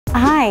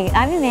Hi,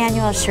 I'm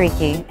Emmanuelle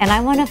Chriqui, and I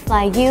want to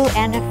fly you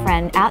and a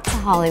friend out to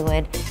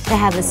Hollywood to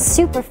have a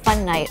super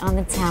fun night on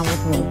the town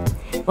with me.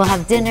 We'll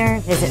have dinner,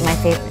 visit my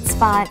favorite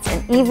spots,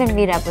 and even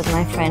meet up with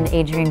my friend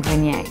Adrienne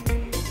Grenier.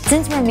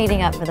 Since we're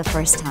meeting up for the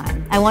first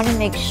time, I want to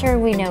make sure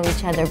we know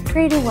each other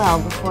pretty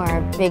well before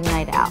our big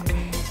night out.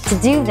 To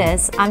do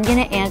this, I'm going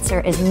to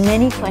answer as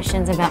many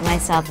questions about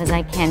myself as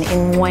I can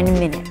in 1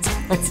 minute.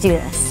 Let's do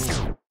this.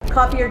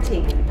 Coffee or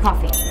tea?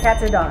 Coffee.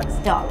 Cats or dogs?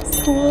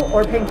 Dogs. Pool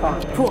or ping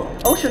pong? Pool.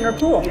 Ocean or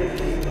pool?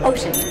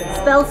 Ocean.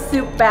 Spell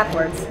soup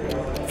backwards.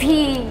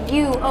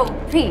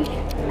 P-U-O-P.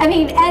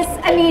 S.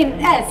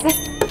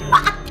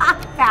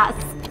 Pass.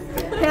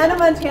 Hannah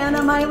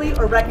Montana Miley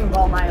or Wrecking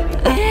Ball Miley?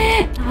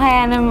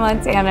 Hannah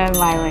Montana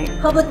Miley.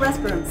 Public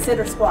restroom, sit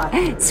or squat?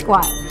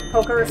 Squat.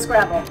 Poker or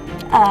Scrabble?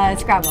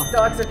 Scrabble.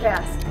 Dogs or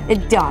cats?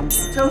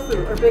 Dogs.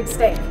 Tofu or big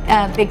steak?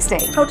 Big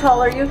steak. How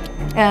tall are you?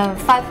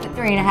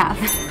 5'3.5".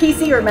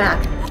 PC or Mac?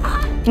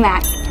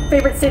 Mac.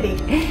 Favorite city?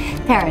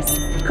 Paris.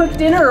 Cook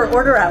dinner or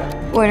order out?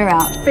 Order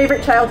out.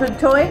 Favorite childhood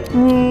toy?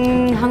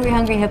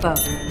 Hungry Hippo.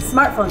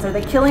 Smartphones, are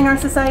they killing our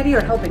society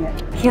or helping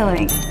it?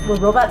 Killing. Will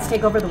robots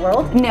take over the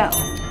world? No.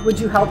 Would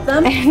you help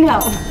them? No.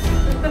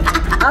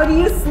 How do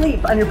you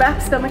sleep? On your back,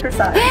 stomach, or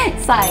side?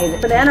 Side.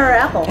 Banana or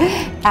apple?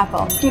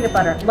 Apple. Peanut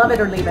butter, love it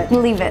or leave it?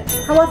 Leave it.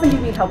 How often do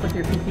you need help with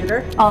your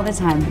computer? All the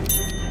time.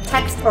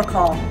 Text or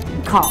call?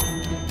 Call.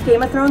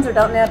 Game of Thrones or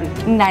Downton Abbey?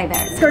 Neither.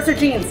 Skirts or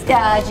jeans?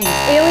 Jeans.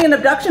 Alien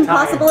abduction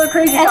possible or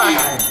crazy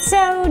talk?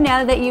 So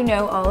now that you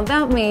know all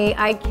about me,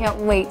 I can't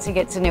wait to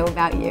get to know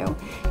about you.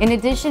 In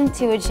addition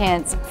to a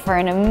chance for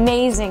an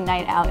amazing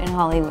night out in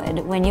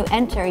Hollywood, when you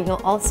enter,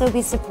 you'll also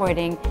be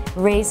supporting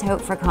Raise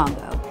Hope for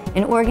Congo,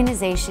 an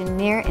organization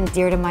near and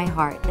dear to my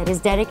heart that is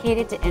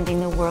dedicated to ending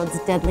the world's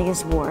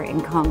deadliest war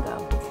in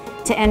Congo.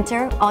 To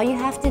enter, all you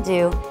have to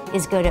do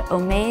is go to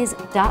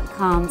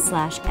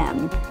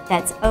omaze.com/M.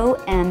 That's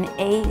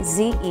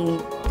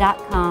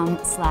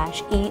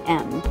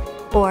OMAZE.com/EM.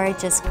 Or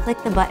just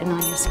click the button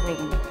on your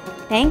screen.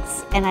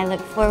 Thanks, and I look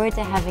forward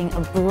to having a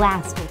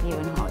blast with you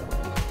in Hollywood.